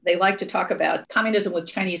They like to talk about communism with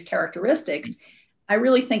Chinese characteristics. I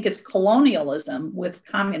really think it's colonialism with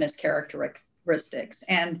communist characteristics.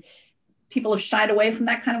 And people have shied away from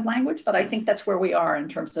that kind of language, but I think that's where we are in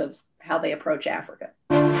terms of how they approach Africa.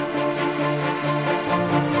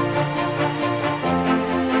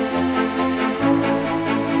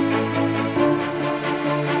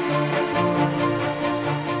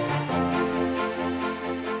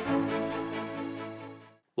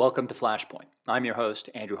 Welcome to Flashpoint. I'm your host,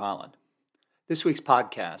 Andrew Holland. This week's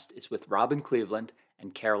podcast is with Robin Cleveland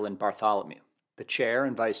and Carolyn Bartholomew, the chair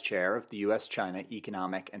and vice chair of the U.S.-China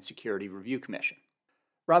Economic and Security Review Commission.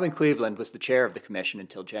 Robin Cleveland was the chair of the commission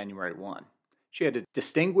until January 1. She had a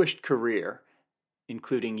distinguished career,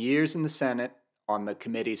 including years in the Senate on the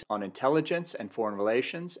committees on intelligence and foreign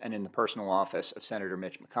relations and in the personal office of Senator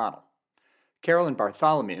Mitch McConnell. Carolyn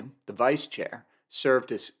Bartholomew, the vice chair,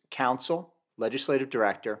 served as counsel, legislative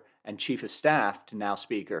director, and chief of staff to now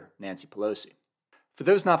Speaker Nancy Pelosi. For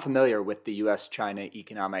those not familiar with the U.S.-China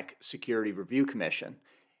Economic Security Review Commission,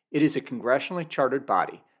 it is a congressionally chartered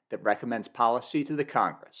body that recommends policy to the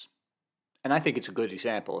Congress. And I think it's a good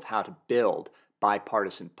example of how to build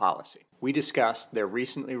bipartisan policy. We discussed their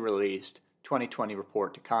recently released 2020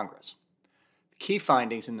 report to Congress. The key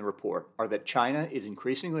findings in the report are that China is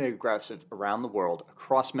increasingly aggressive around the world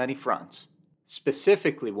across many fronts.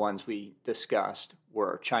 Specifically, ones we discussed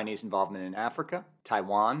were Chinese involvement in Africa,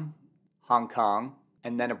 Taiwan, Hong Kong,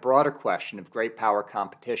 and then a broader question of great power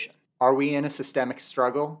competition. Are we in a systemic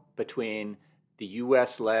struggle between the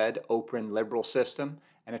U.S.-led open liberal system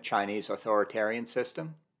and a Chinese authoritarian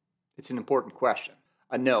system? It's an important question.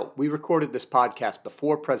 A note, we recorded this podcast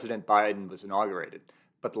before President Biden was inaugurated,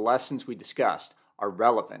 but the lessons we discussed are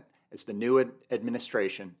relevant as the new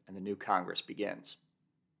administration and the new Congress begins.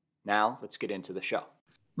 Now, let's get into the show.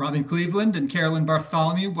 Robin Cleveland and Carolyn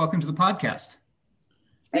Bartholomew, welcome to the podcast.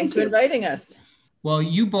 Thanks for inviting us. Well,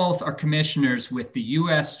 you both are commissioners with the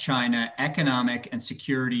U.S.-China Economic and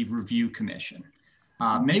Security Review Commission.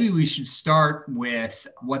 Maybe we should start with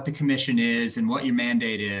what the commission is and what your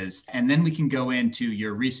mandate is, and then we can go into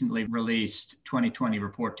your recently released 2020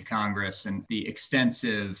 report to Congress and the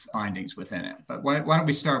extensive findings within it. But why don't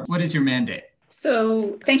we start? What is your mandate?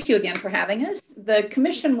 So thank you again for having us. The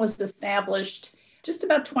commission was established just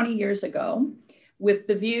about 20 years ago with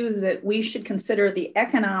the view that we should consider the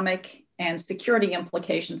economic and security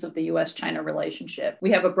implications of the U.S.-China relationship.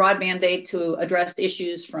 We have a broad mandate to address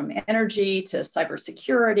issues from energy to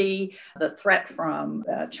cybersecurity, the threat from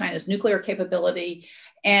China's nuclear capability,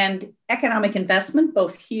 and economic investment,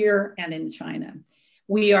 both here and in China.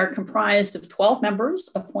 We are comprised of 12 members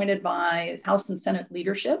appointed by House and Senate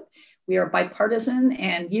leadership. We are bipartisan,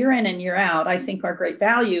 and year in and year out, I think our great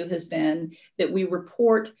value has been that we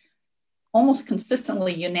report almost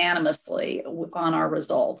consistently unanimously on our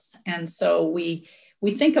results. And so we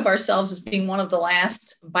think of ourselves as being one of the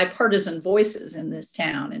last bipartisan voices in this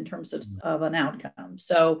town in terms of an outcome.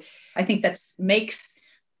 So I think that makes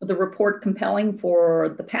the report compelling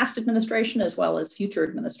for the past administration as well as future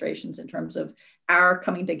administrations in terms of our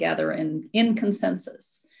coming together in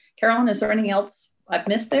consensus. Carolyn, is there anything else I've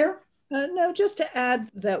missed there? No, just to add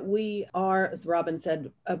that we are, as Robin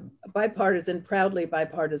said, bipartisan, proudly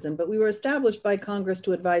bipartisan, but we were established by Congress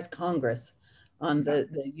to advise Congress on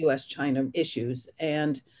the U.S.-China issues.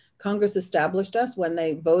 And Congress established us when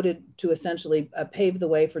they voted to essentially pave the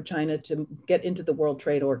way for China to get into the World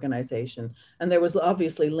Trade Organization. And there was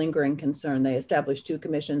obviously lingering concern. They established two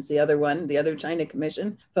commissions. The other China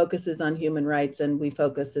Commission, focuses on human rights, and we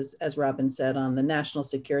focus, as Robin said, on the national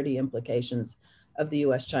security implications of the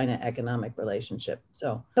U.S.-China economic relationship.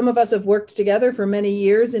 So some of us have worked together for many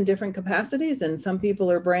years in different capacities, and some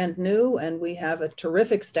people are brand new, and we have a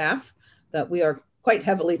terrific staff that we are quite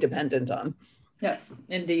heavily dependent on. Yes,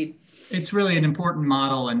 indeed. It's really an important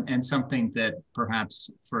model and something that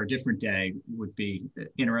perhaps for a different day would be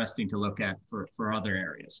interesting to look at for other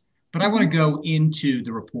areas. But I want to go into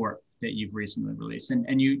the report that you've recently released.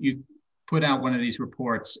 And you put out one of these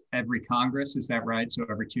reports every Congress, is that right? So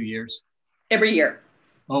every 2 years? Every year.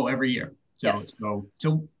 Oh, every year. Yes.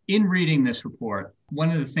 So in reading this report,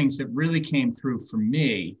 one of the things that really came through for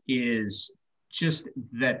me is just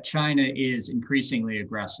that China is increasingly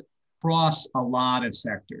aggressive across a lot of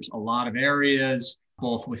sectors, a lot of areas,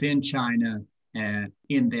 both within China and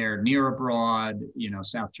in their near abroad,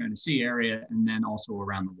 South China Sea area, and then also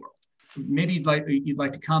around the world. Maybe you'd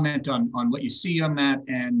like to comment on what you see on that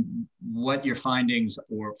and what your findings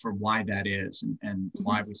for why that is and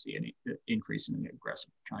why we see an increase in the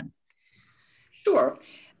aggressive China. Sure.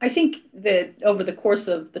 I think that over the course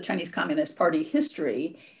of the Chinese Communist Party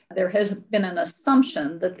history, there has been an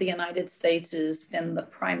assumption that the United States has been the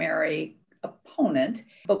primary opponent.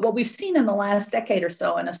 But what we've seen in the last decade or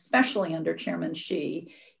so, and especially under Chairman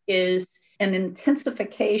Xi, is an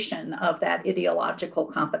intensification of that ideological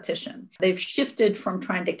competition. They've shifted from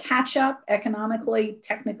trying to catch up economically,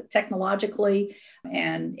 technologically,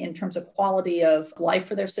 and in terms of quality of life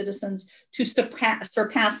for their citizens to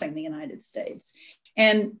surpassing the United States.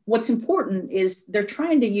 And what's important is they're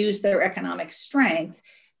trying to use their economic strength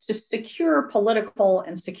to secure political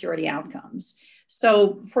and security outcomes.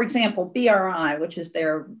 So, for example, BRI, which is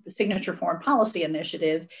their signature foreign policy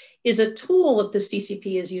initiative, is a tool that the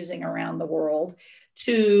CCP is using around the world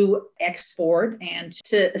to export and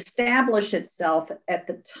to establish itself at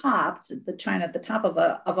the top, China at the top of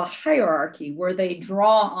a hierarchy where they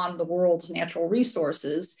draw on the world's natural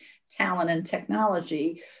resources, talent, and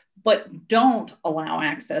technology, but don't allow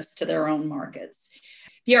access to their own markets.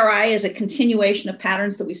 BRI is a continuation of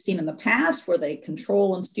patterns that we've seen in the past where they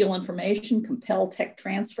control and steal information, compel tech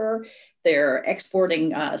transfer. They're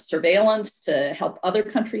exporting surveillance to help other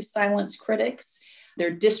countries silence critics.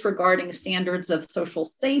 They're disregarding standards of social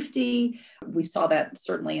safety. We saw that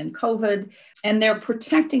certainly in COVID. And they're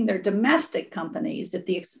protecting their domestic companies at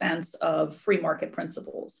the expense of free market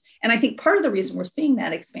principles. And I think part of the reason we're seeing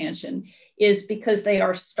that expansion is because they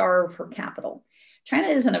are starved for capital. China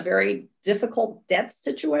is in a very difficult debt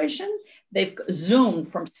situation. They've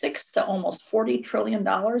zoomed from $6 to almost $40 trillion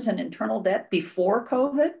in internal debt before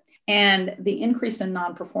COVID. And the increase in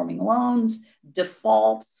non-performing loans,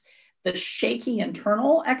 defaults, the shaky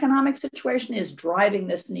internal economic situation is driving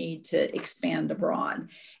this need to expand abroad.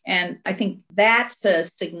 And I think that's a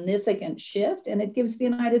significant shift. And it gives the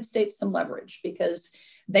United States some leverage because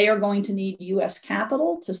they are going to need US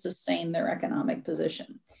capital to sustain their economic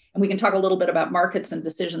position. And we can talk a little bit about markets and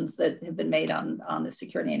decisions that have been made on the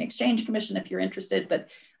Security and Exchange Commission if you're interested. But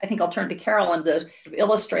I think I'll turn to Carolyn to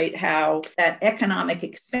illustrate how that economic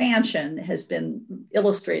expansion has been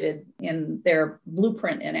illustrated in their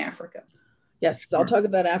blueprint in Africa. Yes, I'll talk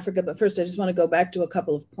about Africa, but first I just want to go back to a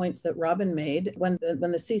couple of points that Robin made. When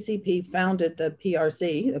the CCP founded the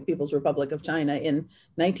PRC, the People's Republic of China, in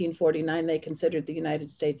 1949, they considered the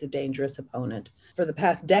United States a dangerous opponent. For the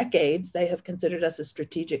past decades, they have considered us a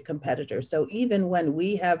strategic competitor. So even when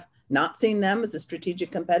we have not seen them as a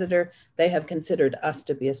strategic competitor, they have considered us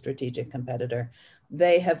to be a strategic competitor.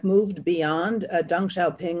 They have moved beyond Deng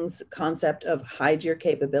Xiaoping's concept of hide your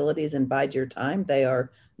capabilities and bide your time. They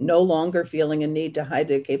are no longer feeling a need to hide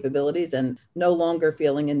their capabilities and no longer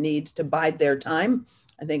feeling a need to bide their time.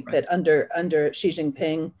 I think that under Xi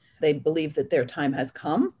Jinping, they believe that their time has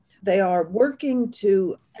come. They are working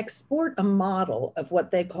to export a model of what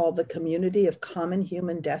they call the community of common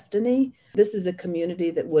human destiny. This is a community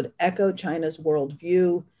that would echo China's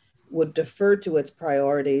worldview, would defer to its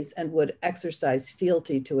priorities, and would exercise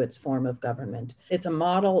fealty to its form of government. It's a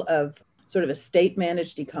model of sort of a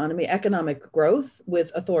state-managed economy, economic growth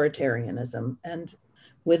with authoritarianism. And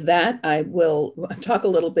with that, I will talk a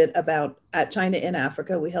little bit about China in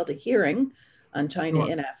Africa. We held a hearing on China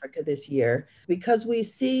in Africa this year because we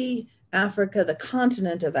see Africa, the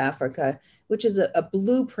continent of Africa, which is a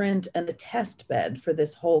blueprint and a test bed for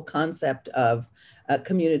this whole concept of a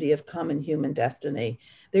community of common human destiny.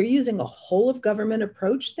 They're using a whole of government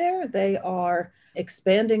approach there. They are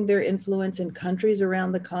expanding their influence in countries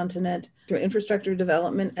around the continent through infrastructure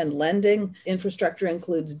development and lending. Infrastructure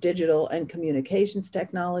includes digital and communications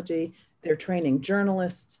technology. They're training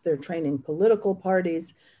journalists, they're training political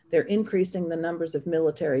parties, they're increasing the numbers of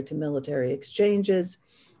military to military exchanges.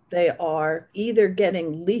 They are either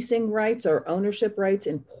getting leasing rights or ownership rights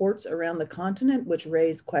in ports around the continent, which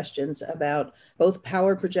raise questions about both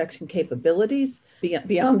power projection capabilities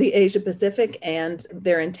beyond the Asia Pacific and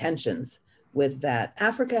their intentions with that.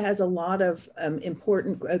 Africa has a lot of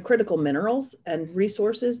important critical minerals and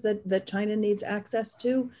resources that China needs access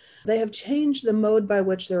to. They have changed the mode by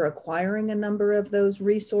which they're acquiring a number of those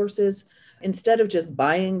resources. Instead of just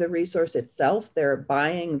buying the resource itself, they're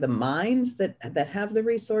buying the mines that have the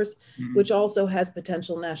resource, which also has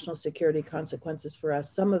potential national security consequences for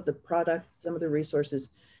us. Some of the products, some of the resources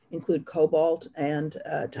include cobalt and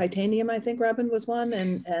titanium, I think, Robin, was one.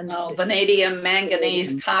 And vanadium,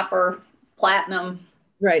 manganese, copper, platinum.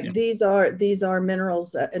 Right. Yeah. These are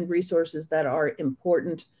minerals and resources that are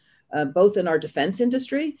important both in our defense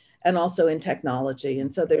industry and also in technology.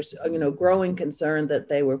 And so there's growing concern that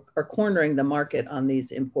they are cornering the market on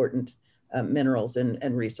these important minerals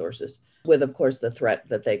and resources, with, of course, the threat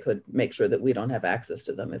that they could make sure that we don't have access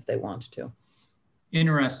to them if they want to.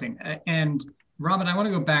 Interesting. And Robin, I want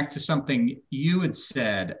to go back to something you had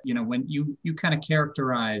said, when you kind of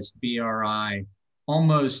characterized BRI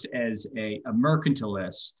almost as a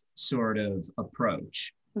mercantilist sort of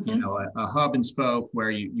approach. A hub and spoke where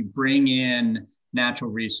you bring in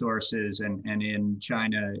natural resources, and in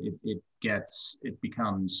China it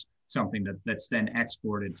becomes something that's then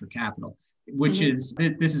exported for capital, which is,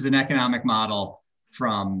 this is an economic model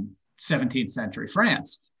from 17th century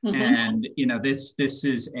France. And this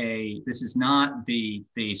is not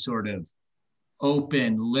the sort of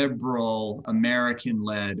open, liberal,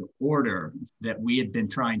 American-led order that we had been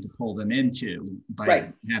trying to pull them into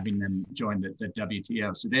by having them join the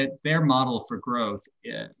WTO. So their model for growth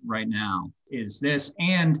right now is this,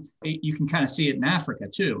 and you can kind of see it in Africa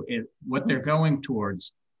too. What they're going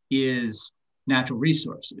towards is natural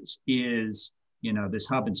resources, is this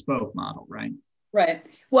hub and spoke model, right? Right.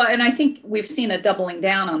 Well, and I think we've seen a doubling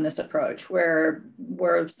down on this approach where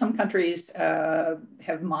some countries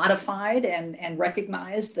have modified and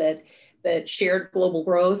recognized that shared global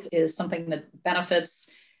growth is something that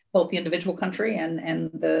benefits both the individual country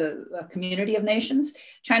and the community of nations.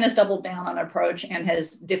 China's doubled down on an approach and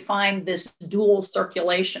has defined this dual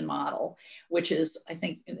circulation model, which is, I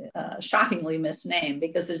think, shockingly misnamed,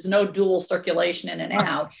 because there's no dual circulation in and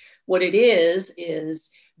out. What it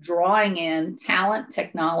is drawing in talent,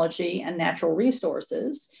 technology, and natural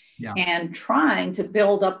resources, and trying to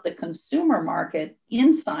build up the consumer market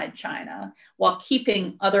inside China while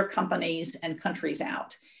keeping other companies and countries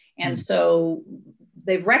out. And so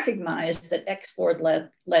they've recognized that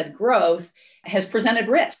export-led growth has presented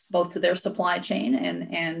risks both to their supply chain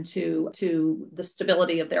and to the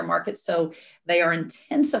stability of their markets. So they are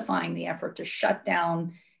intensifying the effort to shut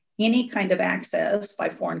down any kind of access by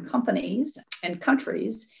foreign companies and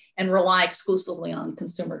countries and rely exclusively on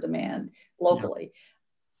consumer demand locally.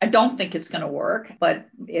 I don't think it's going to work, but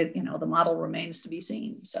the model remains to be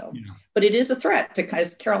seen. So, but it is a threat to,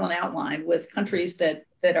 as Carolyn outlined, with countries that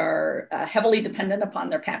are heavily dependent upon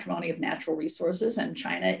their patrimony of natural resources. And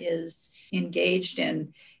China is engaged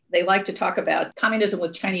in, they like to talk about communism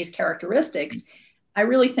with Chinese characteristics. I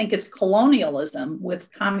really think it's colonialism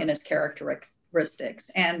with communist characteristics.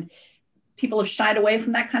 And people have shied away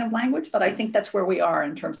from that kind of language, but I think that's where we are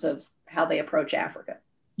in terms of how they approach Africa.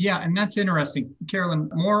 Yeah, and that's interesting. Carolyn,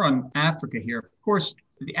 more on Africa here. Of course,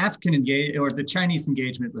 the Chinese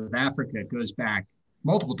engagement with Africa goes back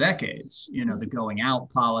multiple decades. The going out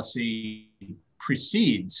policy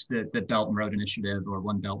precedes the Belt and Road Initiative, or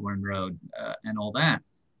One Belt, One Road, and all that.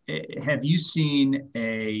 Have you seen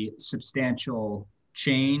a substantial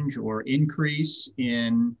change or increase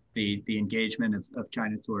in the engagement of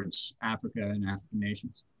China towards Africa and African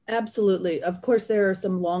nations? Absolutely. Of course, there are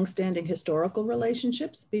some longstanding historical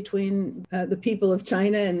relationships between the people of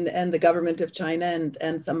China and the government of China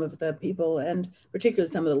and some of the people, and particularly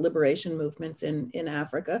some of the liberation movements in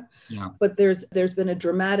Africa. But there's been a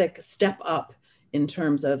dramatic step up in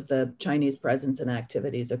terms of the Chinese presence and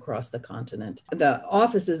activities across the continent. The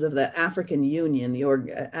offices of the African Union,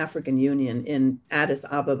 African Union in Addis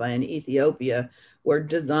Ababa in Ethiopia, were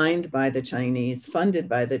designed by the Chinese, funded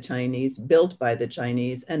by the Chinese, built by the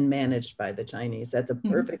Chinese, and managed by the Chinese. That's a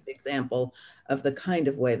perfect example of the kind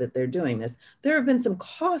of way that they're doing this. There have been some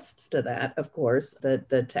costs to that, of course,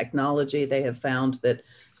 the technology. They have found that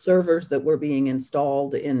servers that were being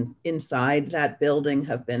installed inside that building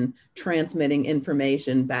have been transmitting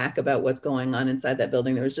information back about what's going on inside that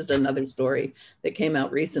building. There was just another story that came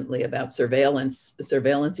out recently about surveillance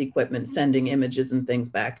equipment sending images and things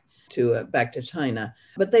back to China.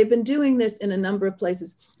 But they've been doing this in a number of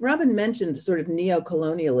places. Robin mentioned sort of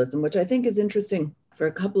neo-colonialism, which I think is interesting for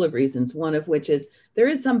a couple of reasons. One of which is there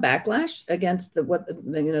is some backlash against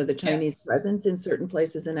the Chinese presence in certain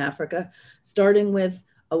places in Africa, starting with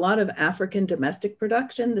a lot of African domestic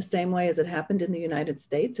production, the same way as it happened in the United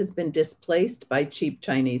States, has been displaced by cheap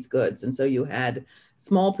Chinese goods. And so you had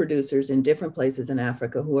small producers in different places in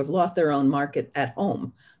Africa who have lost their own market at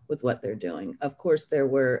home with what they're doing. Of course, there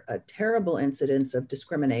were terrible incidents of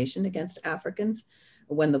discrimination against Africans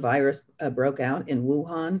when the virus broke out in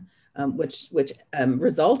Wuhan, which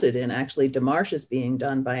resulted in actually demarches being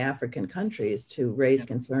done by African countries to raise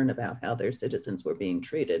concern about how their citizens were being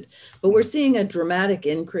treated. But we're seeing a dramatic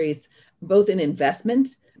increase both in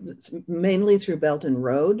investment, mainly through Belt and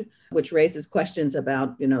Road, which raises questions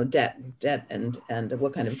about debt and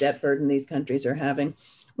what kind of debt burden these countries are having.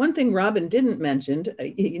 One thing Robin didn't mention,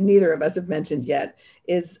 neither of us have mentioned yet,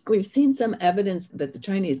 is we've seen some evidence that the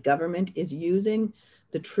Chinese government is using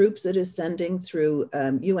the troops it is sending through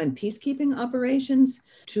UN peacekeeping operations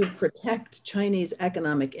to protect Chinese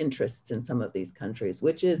economic interests in some of these countries,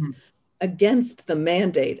 which is against the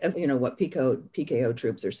mandate of, what PKO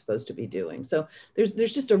troops are supposed to be doing. So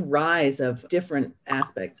there's just a rise of different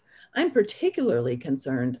aspects. I'm particularly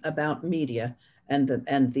concerned about media and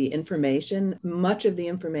the information. Much of the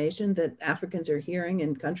information that Africans are hearing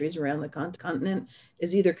in countries around the continent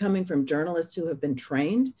is either coming from journalists who have been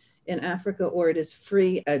trained in Africa, or it is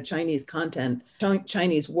free Chinese content,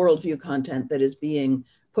 Chinese worldview content that is being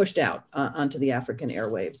pushed out onto the African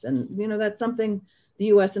airwaves. And, that's something the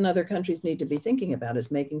US and other countries need to be thinking about, is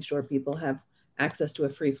making sure people have access to a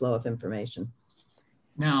free flow of information.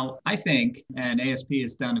 Now, I think, and ASP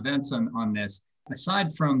has done events on this,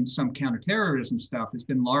 aside from some counterterrorism stuff, it's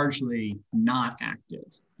been largely not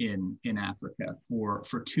active in Africa for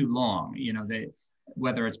too long.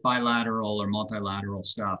 Whether it's bilateral or multilateral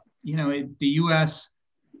stuff, the US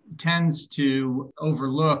tends to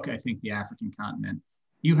overlook, I think, the African continent.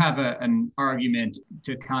 You have an argument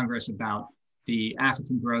to Congress about the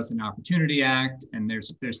African Growth and Opportunity Act, and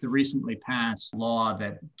there's the recently passed law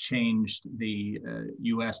that changed the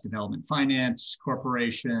U.S. development finance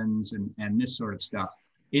corporations and this sort of stuff.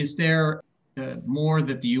 Is there more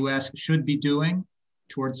that the U.S. should be doing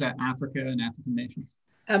towards Africa and African nations?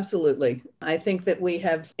 Absolutely. I think that we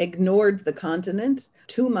have ignored the continent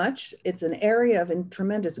too much. It's an area of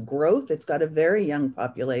tremendous growth. It's got a very young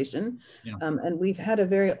population. Yeah. And we've had a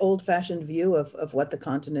very old-fashioned view of what the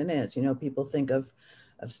continent is. People think of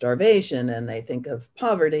starvation, and they think of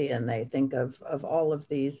poverty, and they think of all of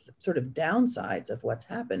these sort of downsides of what's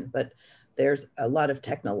happened. But there's a lot of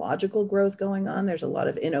technological growth going on. There's a lot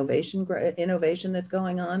of innovation that's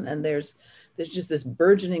going on. And there's just this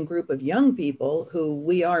burgeoning group of young people who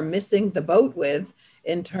we are missing the boat with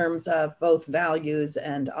in terms of both values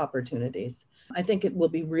and opportunities. I think it will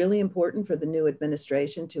be really important for the new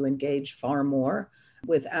administration to engage far more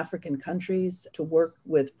with African countries, to work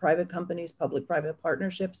with private companies, public-private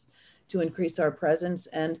partnerships, to increase our presence.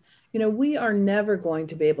 And, we are never going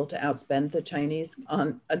to be able to outspend the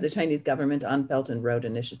Chinese government on Belt and Road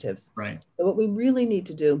initiatives. Right. So what we really need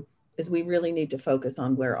to do is we really need to focus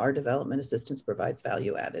on where our development assistance provides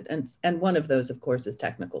value added. And one of those, of course, is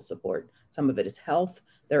technical support. Some of it is health.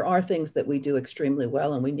 There are things that we do extremely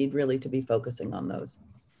well, and we need really to be focusing on those.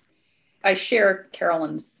 I share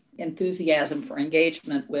Carolyn's enthusiasm for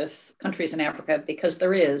engagement with countries in Africa, because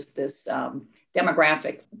there is this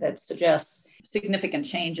demographic that suggests significant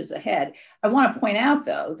changes ahead. I want to point out,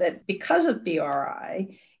 though, that because of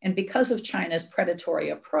BRI and because of China's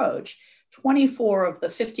predatory approach, 24 of the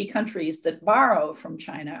 50 countries that borrow from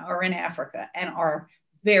China are in Africa and are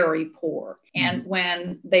very poor. And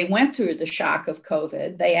when they went through the shock of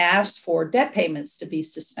COVID, they asked for debt payments to be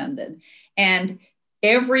suspended. And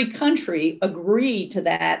every country agreed to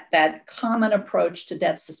that common approach to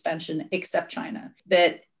debt suspension, except China,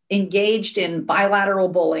 that engaged in bilateral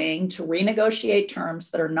bullying to renegotiate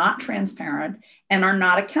terms that are not transparent and are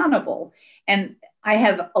not accountable. And I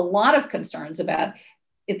have a lot of concerns about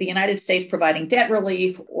the United States providing debt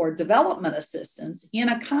relief or development assistance in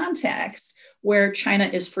a context where China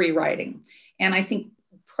is free riding. And I think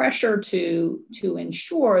pressure to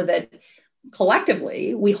ensure that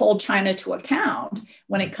collectively we hold China to account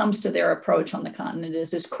when it comes to their approach on the continent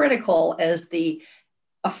is as critical as the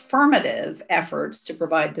affirmative efforts to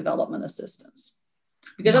provide development assistance.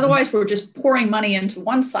 Because otherwise we're just pouring money into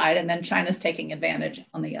one side and then China's taking advantage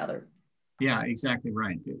on the other. Yeah, exactly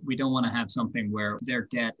right. We don't want to have something where their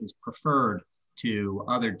debt is preferred to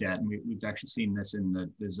other debt. And we've actually seen this in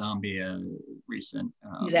the Zambia recent.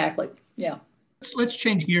 Exactly, yeah. Let's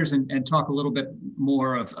change gears and talk a little bit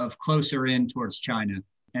more of closer in towards China.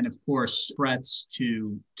 And of course, threats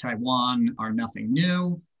to Taiwan are nothing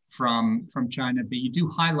new from China, but you do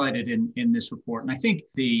highlight it in this report. And I think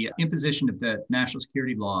the imposition of the national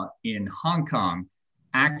security law in Hong Kong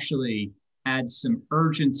actually adds some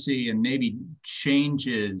urgency and maybe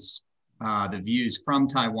changes the views from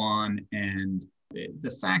Taiwan. And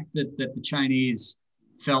the fact that the Chinese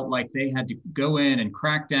felt like they had to go in and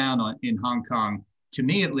crack down in Hong Kong, to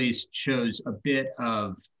me at least, shows a bit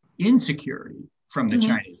of insecurity from the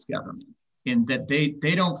Chinese government, in that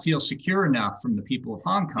they don't feel secure enough from the people of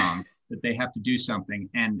Hong Kong that they have to do something.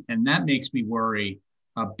 And that makes me worry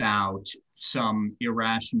about some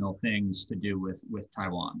irrational things to do with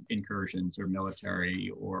Taiwan, incursions or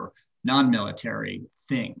military or non-military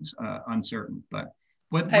things, uncertain. But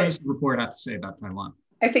what does the report have to say about Taiwan?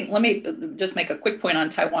 I think, let me just make a quick point on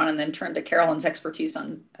Taiwan and then turn to Carolyn's expertise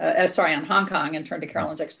on Hong Kong and turn to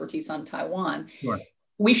Carolyn's expertise on Taiwan. Sure.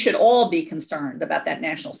 We should all be concerned about that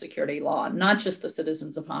national security law, not just the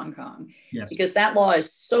citizens of Hong Kong, because that law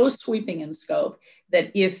is so sweeping in scope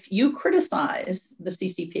that if you criticize the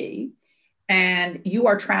CCP and you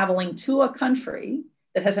are traveling to a country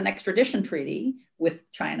that has an extradition treaty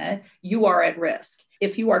with China, you are at risk.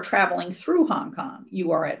 If you are traveling through Hong Kong,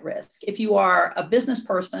 you are at risk. If you are a business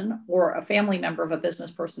person or a family member of a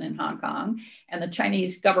business person in Hong Kong and the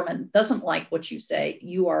Chinese government doesn't like what you say,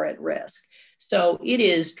 you are at risk. So it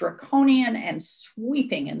is draconian and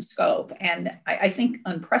sweeping in scope, and I think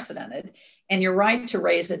unprecedented. And you're right to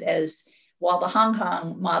raise it as, while the Hong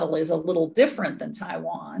Kong model is a little different than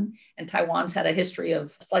Taiwan, and Taiwan's had a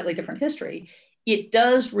slightly different history, it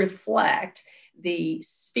does reflect the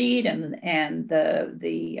speed and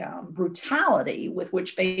the brutality with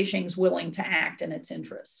which Beijing's willing to act in its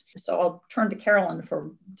interests. So I'll turn to Carolyn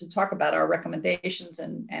to talk about our recommendations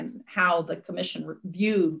and how the Commission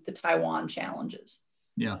viewed the Taiwan challenges.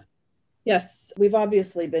 Yeah. Yes, we've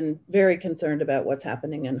obviously been very concerned about what's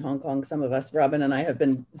happening in Hong Kong. Some of us, Robin and I, have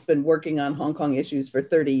been working on Hong Kong issues for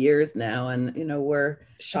 30 years now, and we're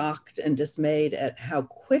shocked and dismayed at how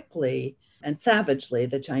quickly and savagely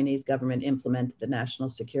the Chinese government implemented the national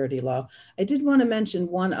security law. I did want to mention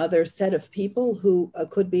one other set of people who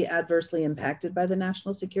could be adversely impacted by the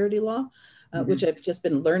national security law, which I've just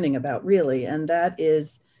been learning about, really, and that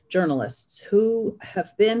is journalists who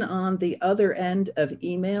have been on the other end of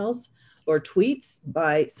emails or tweets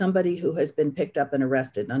by somebody who has been picked up and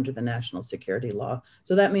arrested under the national security law.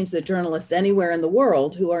 So that means that journalists anywhere in the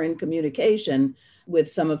world who are in communication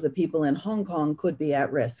with some of the people in Hong Kong could be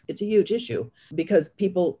at risk. It's a huge issue because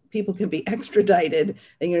people can be extradited,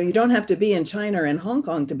 and you don't have to be in China or in Hong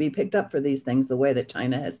Kong to be picked up for these things the way that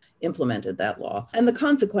China has implemented that law. And the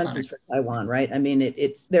consequences for Taiwan, right? I mean,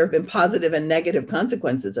 there have been positive and negative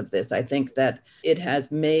consequences of this. I think that it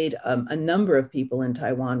has made a number of people in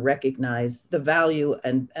Taiwan recognize the value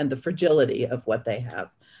and the fragility of what they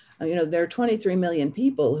have. There are 23 million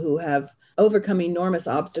people who have overcome enormous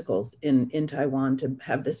obstacles in Taiwan to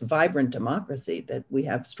have this vibrant democracy that we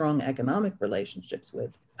have strong economic relationships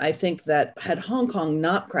with. I think that had Hong Kong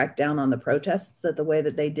not cracked down on the protests the way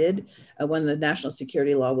that they did when the national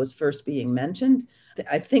security law was first being mentioned,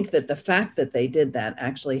 I think that the fact that they did that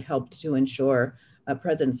actually helped to ensure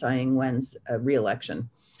President Tsai Ing-wen's re-election.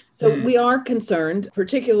 So we are concerned,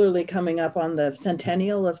 particularly coming up on the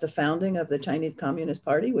centennial of the founding of the Chinese Communist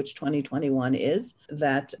Party, which 2021 is,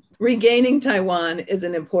 that regaining Taiwan is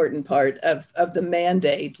an important part of the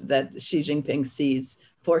mandate that Xi Jinping sees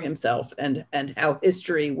for himself and how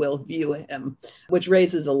history will view him, which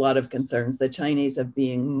raises a lot of concerns. The Chinese are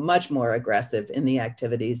being much more aggressive in the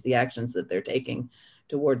actions that they're taking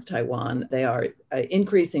towards Taiwan. They are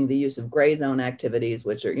increasing the use of gray zone activities,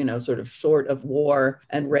 which are, sort of short of war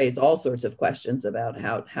and raise all sorts of questions about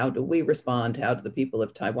how do we respond? How do the people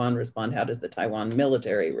of Taiwan respond? How does the Taiwan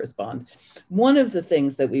military respond? One of the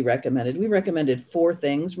things that we recommended 4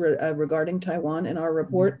 things regarding Taiwan in our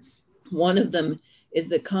report. One of them is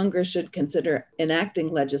that Congress should consider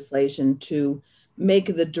enacting legislation to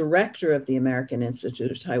make the director of the American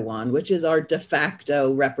Institute of Taiwan, which is our de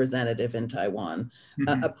facto representative in Taiwan,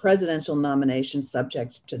 a presidential nomination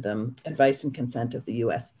subject to the advice and consent of the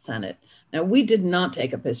US Senate. Now, we did not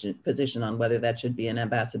take a position on whether that should be an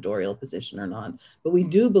ambassadorial position or not, but we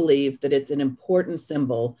do believe that it's an important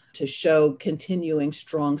symbol to show continuing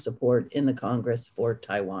strong support in the Congress for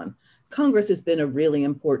Taiwan. Congress has been a really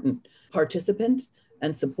important participant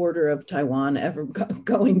and supporter of Taiwan ever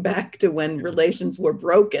going back to when relations were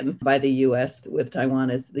broken by the US with Taiwan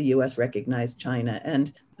as the US recognized China.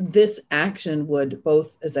 And this action would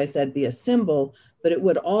both, as I said, be a symbol, but it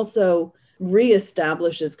would also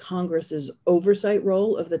reestablishes Congress's oversight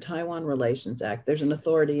role of the Taiwan Relations Act. There's an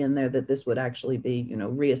authority in there that this would actually be,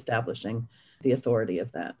 reestablishing the authority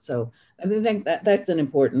of that. So I think that's an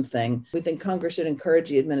important thing. We think Congress should encourage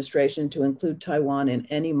the administration to include Taiwan in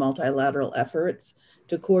any multilateral efforts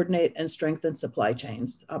to coordinate and strengthen supply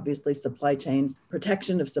chains. Obviously, supply chains,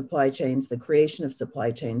 protection of supply chains, the creation of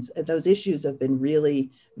supply chains, those issues have been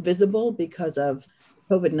really visible because of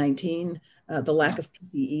COVID-19, the lack of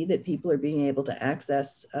PPE that people are being able to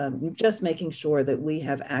access, just making sure that we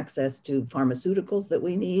have access to pharmaceuticals that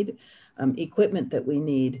we need, equipment that we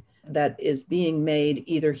need, that is being made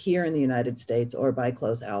either here in the United States or by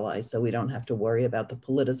close allies, so we don't have to worry about the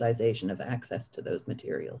politicization of access to those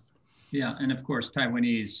materials. Yeah, and of course,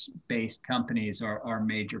 Taiwanese-based companies are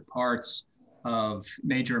major parts of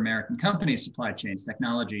major American companies' supply chains,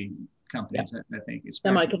 technology companies, yes. I think.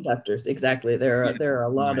 Semiconductors, exactly. There's a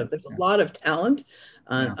lot of talent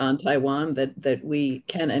on Taiwan that we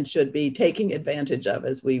can and should be taking advantage of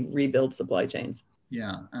as we rebuild supply chains.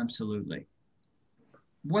 Yeah, absolutely.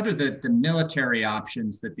 What are the military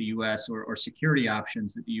options that the U.S. or security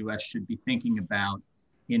options that the U.S. should be thinking about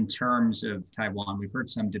in terms of Taiwan. We've heard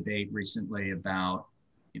some debate recently about,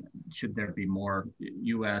 should there be more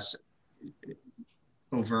U.S.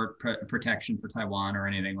 overt protection for Taiwan or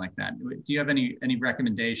anything like that? Do you have any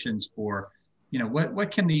recommendations for,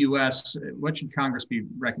 what can the U.S., what should Congress be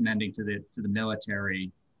recommending to the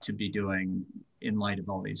military to be doing in light of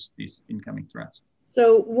all these incoming threats?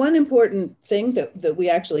 So one important thing that we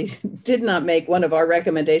actually did not make one of our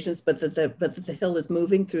recommendations, but that the Hill is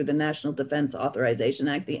moving through the National Defense Authorization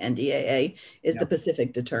Act, the NDAA, is the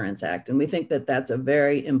Pacific Deterrence Act. And we think that that's a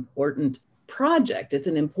very important project. It's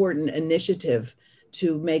an important initiative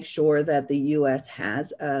to make sure that the U.S.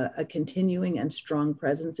 has a continuing and strong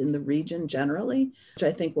presence in the region generally, which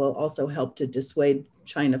I think will also help to dissuade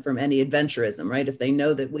China from any adventurism, right? If they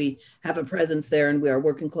know that we have a presence there and we are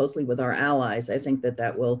working closely with our allies, I think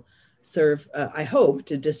that will serve, I hope,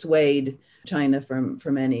 to dissuade China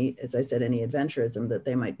from any, as I said, any adventurism that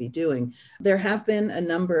they might be doing. There have been a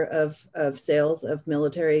number of sales of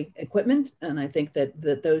military equipment, and I think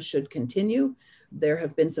that those should continue. There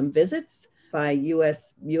have been some visits by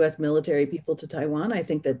U.S. military people to Taiwan. I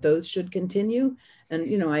think that those should continue.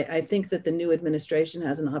 And, I think that the new administration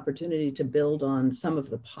has an opportunity to build on some of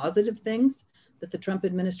the positive things that the Trump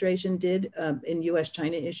administration did in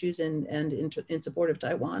U.S.-China issues and in support of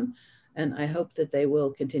Taiwan. And I hope that they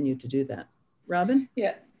will continue to do that. Robin?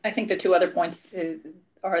 Yeah, I think the two other points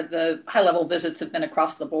are the high-level visits have been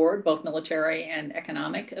across the board, both military and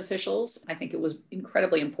economic officials. I think it was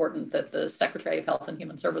incredibly important that the Secretary of Health and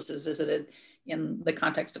Human Services visited in the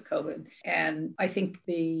context of COVID. And I think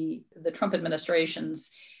the Trump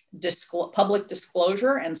administration's public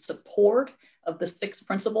disclosure and support of the 6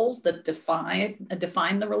 principles that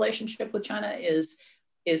define the relationship with China is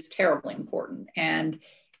terribly important and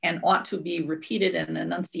ought to be repeated and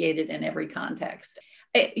enunciated in every context.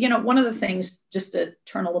 One of the things, just to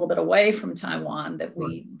turn a little bit away from Taiwan that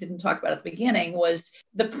we didn't talk about at the beginning, was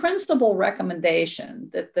the principal recommendation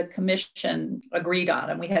that the commission agreed on.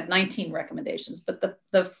 And we had 19 recommendations, but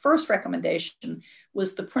the first recommendation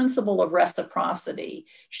was the principle of reciprocity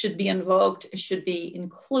should be invoked, should be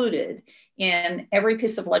included in every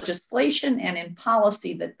piece of legislation and in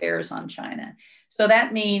policy that bears on China. So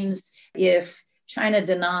that means if China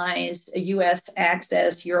denies a US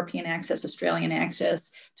access, European access, Australian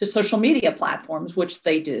access to social media platforms, which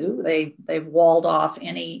they do. They've walled off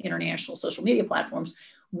any international social media platforms.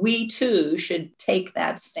 We too should take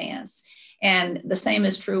that stance. And the same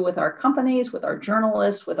is true with our companies, with our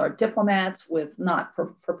journalists, with our diplomats, with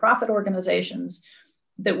not-for-profit organizations,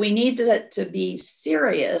 that we need to be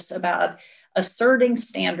serious about asserting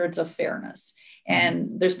standards of fairness.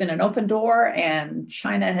 And there's been an open door, and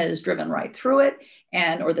China has driven right through it.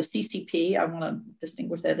 Or the CCP, I want to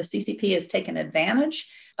distinguish there, the CCP has taken advantage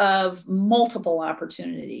of multiple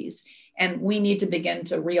opportunities, and we need to begin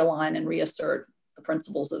to realign and reassert the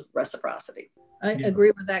principles of reciprocity. I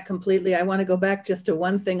agree with that completely. I want to go back just to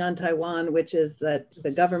one thing on Taiwan, which is that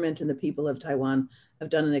the government and the people of Taiwan have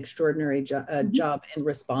done an extraordinary job in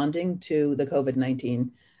responding to the COVID-19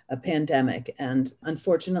 pandemic. And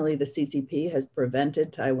unfortunately, the CCP has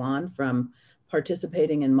prevented Taiwan from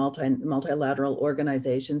participating in multilateral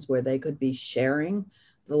organizations where they could be sharing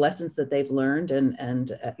the lessons that they've learned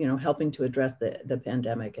and helping to address the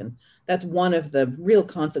pandemic. And that's one of the real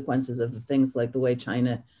consequences of the things like the way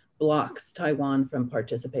China blocks Taiwan from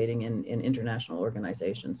participating in international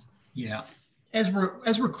organizations. Yeah. As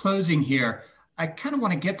we're closing here, I kind of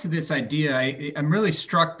want to get to this idea. I'm really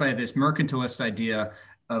struck by this mercantilist idea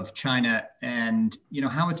of China and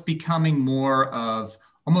how it's becoming more of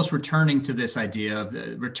almost returning to this idea of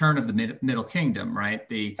the return of the Middle Kingdom, right?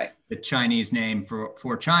 The Chinese name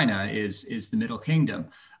for China is the Middle Kingdom.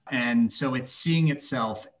 And so it's seeing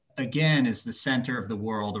itself again as the center of the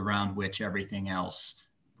world around which everything else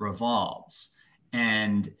revolves.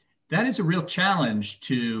 And that is a real challenge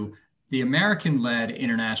to the American-led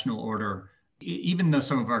international order. Even though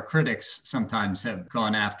some of our critics sometimes have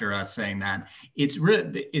gone after us saying that, it's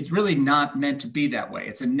really not meant to be that way.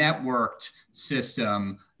 It's a networked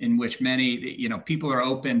system in which many, people are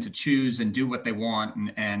open to choose and do what they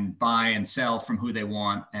want and buy and sell from who they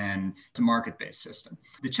want, and it's a market-based system.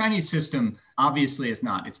 The Chinese system obviously is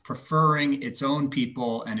not. It's preferring its own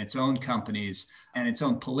people and its own companies and its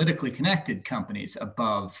own politically connected companies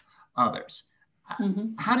above others.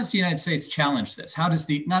 Mm-hmm. How does the United States challenge this? How does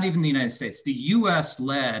not even the United States, the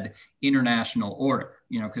U.S.-led international order,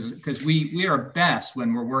 because we are best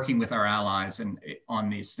when we're working with our allies and on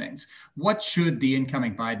these things. What should the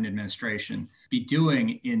incoming Biden administration be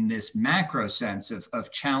doing in this macro sense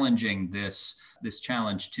of challenging this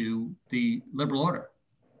challenge to the liberal order?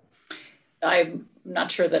 I'm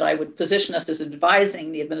not sure that I would position us as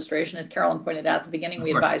advising the administration. As Carolyn pointed out at the beginning,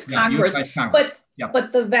 we advise Congress.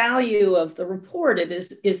 But the value of the report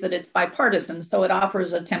is that it's bipartisan. So it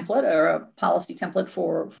offers a template or a policy template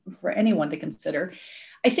for anyone to consider.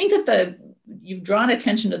 I think that you've drawn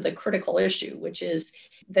attention to the critical issue, which is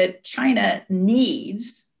that China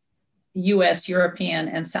needs US, European,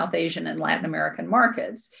 and South Asian and Latin American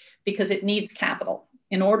markets because it needs capital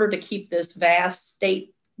in order to keep this vast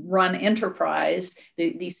state-run enterprise,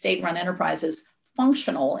 these state-run enterprises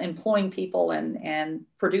functional, employing people and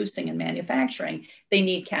producing and manufacturing. They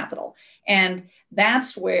need capital. And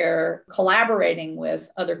that's where collaborating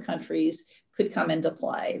with other countries could come into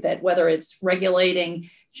play, that whether it's regulating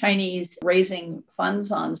Chinese raising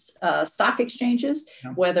funds on stock exchanges,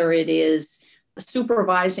 whether it is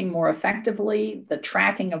supervising more effectively the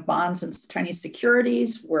tracking of bonds and Chinese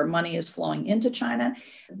securities where money is flowing into China,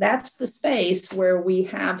 that's the space where we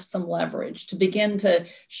have some leverage to begin to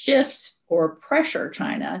shift or pressure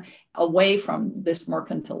China away from this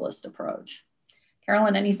mercantilist approach.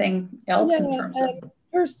 Carolyn, anything else in terms of?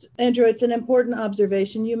 First, Andrew, it's an important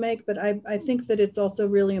observation you make, but I think that it's also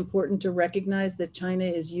really important to recognize that China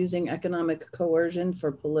is using economic coercion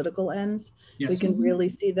for political ends. Yes. We can really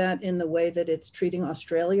see that in the way that it's treating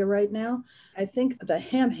Australia right now. I think the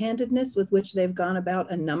ham-handedness with which they've gone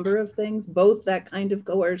about a number of things, both that kind of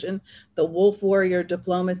coercion, the wolf warrior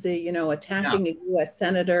diplomacy, attacking a US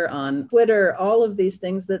senator on Twitter, all of these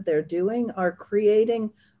things that they're doing are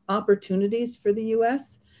creating opportunities for the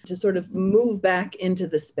US to sort of move back into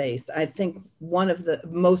the space. I think one of the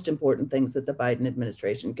most important things that the Biden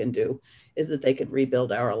administration can do is that they could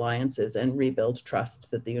rebuild our alliances and rebuild trust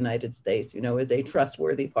that the United States, is a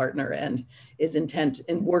trustworthy partner and is intent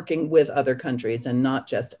in working with other countries and not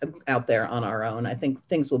just out there on our own. I think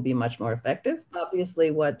things will be much more effective. Obviously,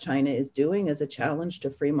 what China is doing is a challenge to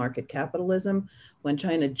free market capitalism. When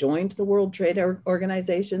China joined the World Trade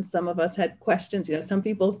Organization, some of us had questions. Some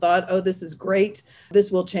people thought, oh, this is great.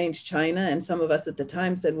 This will change China. And some of us at the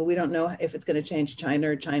time said, well, we don't know if it's going to change China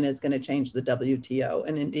or China is going to change the WTO.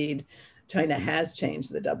 And indeed, China has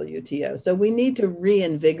changed the WTO. So we need to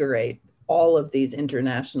reinvigorate all of these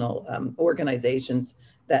international organizations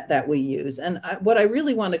that we use. And what I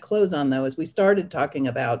really want to close on, though, is we started talking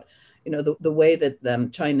about, the way that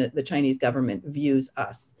the Chinese government views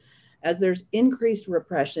us. As there's increased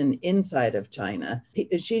repression inside of China,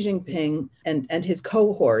 Xi Jinping and his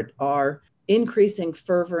cohort are increasing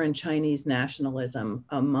fervor in Chinese nationalism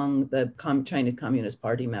among the Chinese Communist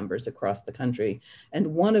Party members across the country. And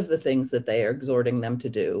one of the things that they are exhorting them to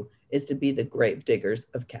do is to be the grave diggers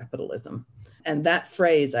of capitalism. And that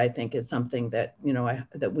phrase, I think, is something that,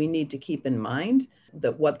 that we need to keep in mind,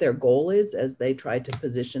 that what their goal is as they try to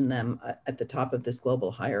position them at the top of this global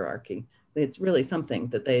hierarchy. It's really something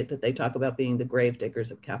that they talk about being the grave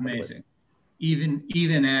diggers of capitalism. Amazing.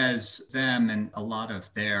 Even as them and a lot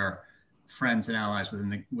of their friends and allies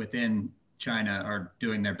within China are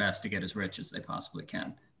doing their best to get as rich as they possibly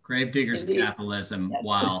can. Grave diggers of capitalism, yes.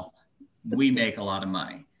 While we make a lot of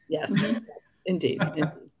money. Yes, indeed.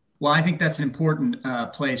 Well, I think that's an important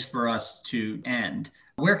place for us to end.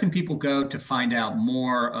 Where can people go to find out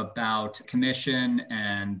more about Commission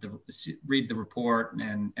and read the report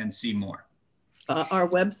and see more? Our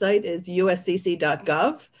website is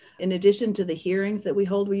uscc.gov. In addition to the hearings that we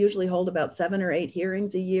usually hold about 7 or 8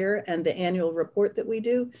 hearings a year, and the annual report that we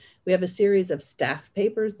do. We have a series of staff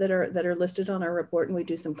papers that are listed on our report, and we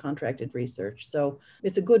do some contracted research. So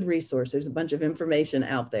it's a good resource. There's a bunch of information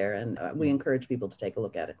out there, and we encourage people to take a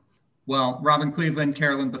look at it. Well, Robin Cleveland,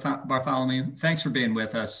 Carolyn Bartholomew, thanks for being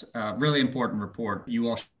with us. Really important report. You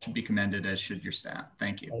all should be commended, as should your staff.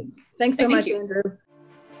 Thank you. Thanks so much, Andrew.